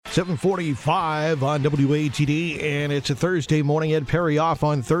7:45 on WATD, and it's a Thursday morning. Ed Perry off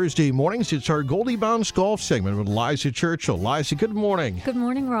on Thursday mornings. It's our Goldie Bounce Golf segment with Liza Churchill. Liza, good morning. Good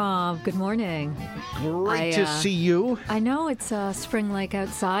morning, Rob. Good morning. Great to see you. I know it's spring-like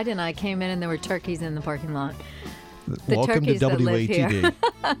outside, and I came in and there were turkeys in the parking lot. Welcome to WATD.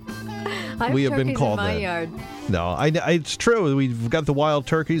 We have been called that. Yard. No, it's true. We've got the wild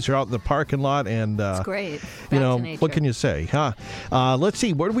turkeys. They're out in the parking lot, and it's great. What can you say, huh? Let's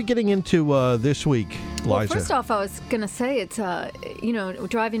see. What are we getting into this week, Liza? Well, first off, I was going to say it's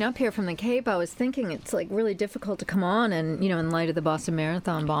driving up here from the Cape, I was thinking it's like really difficult to come on and in light of the Boston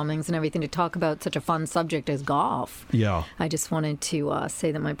Marathon bombings and everything, to talk about such a fun subject as golf. Yeah. I just wanted to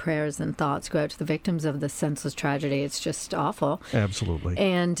say that my prayers and thoughts go out to the victims of this senseless tragedy. It's just awful. Absolutely.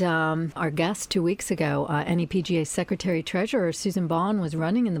 And our guest 2 weeks ago, NEPGA Secretary Treasurer Susan Bond, was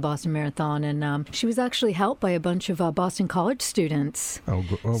running in the Boston Marathon, and she was actually helped by a bunch of Boston College students. Oh,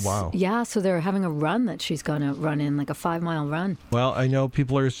 wow. Yeah, so they're having a run that she's going to run in, like a 5-mile run. Well, I know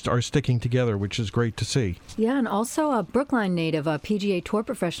people are sticking together, which is great to see. Yeah, and also a Brookline native, PGA Tour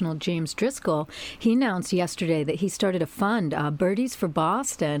professional James Driscoll, he announced yesterday that he started a fund, Birdies for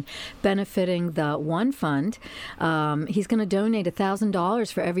Boston, benefiting the One Fund. He's going to donate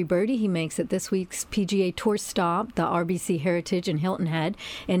 $1,000 for every birdie he makes at this week's PGA Tour stop, the RBC Heritage in Hilton Head,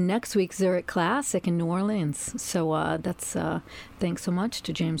 and next week's Zurich Classic in New Orleans. So that's thanks so much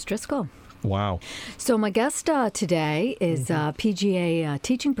to James Driscoll. Wow. So my guest today is PGA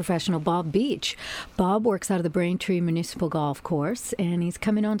teaching professional Bob Beach. Bob works out of the Braintree Municipal Golf Course, and he's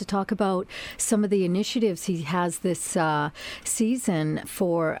coming on to talk about some of the initiatives he has this season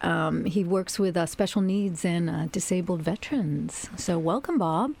for, he works with special needs and disabled veterans. So welcome,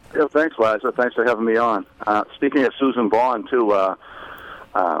 Bob. Yeah, thanks, Liza. Thanks for having me on. Speaking of Susan Bond, too,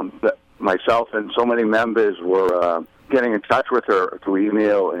 myself and so many members were getting in touch with her through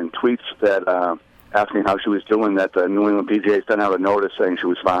email and tweets that asking how she was doing, that the New England PGA sent out a notice saying she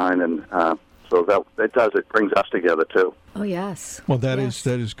was fine, and so it brings us together too. Oh, yes. Well, that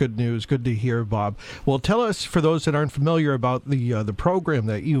is good news. Good to hear, Bob. Well, tell us, for those that aren't familiar, about the program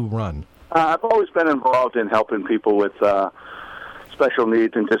that you run. I've always been involved in helping people with special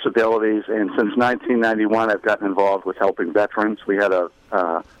needs and disabilities, and since 1991 I've gotten involved with helping veterans. We had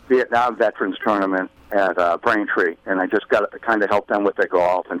a Vietnam Veterans Tournament at Braintree, and I just got to kind of help them with their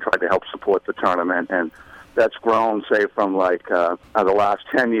golf and try to help support the tournament, and that's grown, say, from the last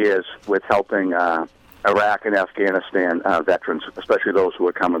 10 years with helping Iraq and Afghanistan veterans, especially those who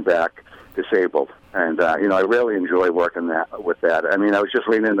are coming back disabled. And, I really enjoy working with that. I mean, I was just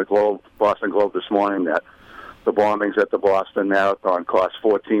reading in the Boston Globe this morning that the bombings at the Boston Marathon cost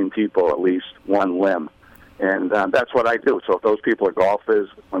 14 people at least one limb. And that's what I do. So if those people are golfers,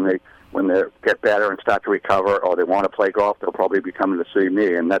 when they get better and start to recover, or they want to play golf, they'll probably be coming to see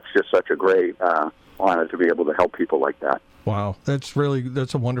me. And that's just such a great honor to be able to help people like that. Wow, that's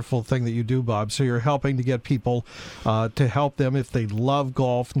a wonderful thing that you do, Bob. So you're helping to get people to help them if they love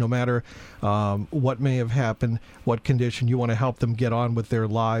golf, no matter what may have happened, what condition. You want to help them get on with their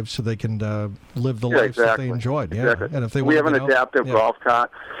lives so they can live the lives that they enjoyed. Yeah, exactly. And if they we have an adaptive golf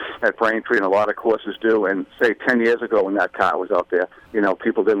cart at Braintree, and a lot of courses do. And say 10 years ago when that cart was out there,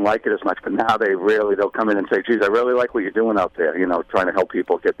 people didn't like it as much, but now they'll come in and say, "Geez, I really like what you're doing out there." Trying to help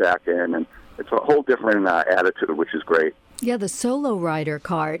people get back in, and it's a whole different attitude, which is great. Yeah, the solo rider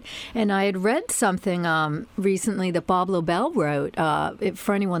cart. And I had read something recently that Bob Lobel wrote.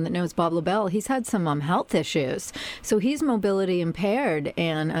 For anyone that knows Bob Lobel, he's had some health issues. So he's mobility impaired,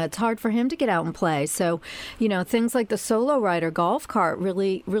 and it's hard for him to get out and play. So, things like the solo rider golf cart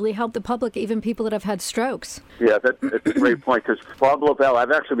really, really help the public, even people that have had strokes. Yeah, that's a great point, because Bob Lobel,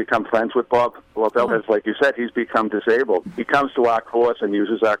 I've actually become friends with Bob Lobel, because, like you said, he's become disabled. He comes to our course and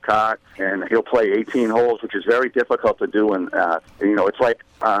uses our cart, and he'll play 18 holes, which is very difficult to do. And, it's like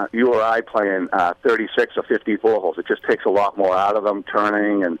you or I playing 36 or 54 holes. It just takes a lot more out of them,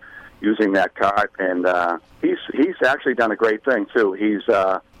 turning and using that cart. And he's actually done a great thing, too.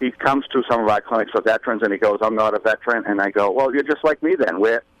 He comes to some of our clinics for veterans, and he goes, "I'm not a veteran." And I go, "Well, you're just like me then.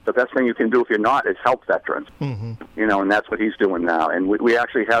 The best thing you can do if you're not is help veterans." Mm-hmm. And that's what he's doing now. And we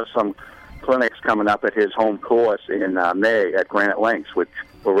actually have some clinics coming up at his home course in May at Granite Links, which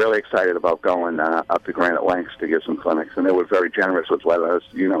we're really excited about going up to Granite Links to give some clinics. And they were very generous with letting us,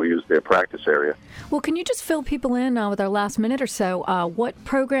 use their practice area. Well, can you just fill people in with our last minute or so? What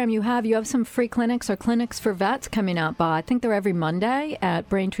program you have? You have some free clinics or clinics for vets coming up. I think they're every Monday at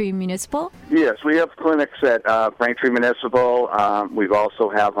Braintree Municipal. Yes, we have clinics at Braintree Municipal. We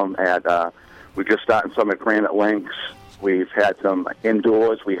also have them at, we're just starting some at Granite Links. We've had them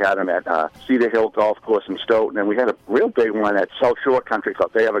indoors. We had them at Cedar Hill Golf Course in Stoughton, and we had a real big one at South Shore Country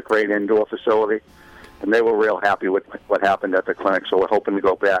Club. They have a great indoor facility, and they were real happy with what happened at the clinic, so we're hoping to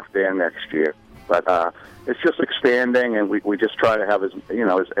go back there next year. But it's just expanding, and we just try to have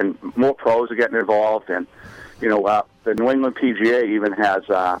and more pros are getting involved, and the New England PGA even has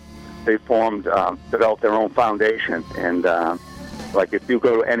they developed their own foundation, and like if you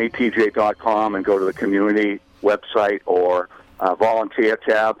go to nepga.com and go to the community website or volunteer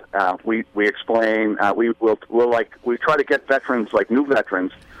tab, we explain we try to get veterans, like new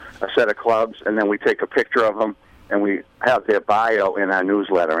veterans, a set of clubs, and then we take a picture of them and we have their bio in our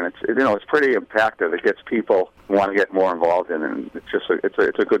newsletter, and it's pretty impactful. It gets people who want to get more involved in it, and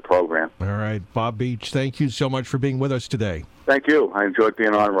it's a good program. All right, Bob Beach, thank you so much for being with us today. Thank you. I enjoyed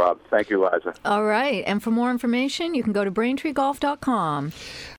being on, Rob. Thank you, Liza. All right, and for more information, you can go to BraintreeGolf.com.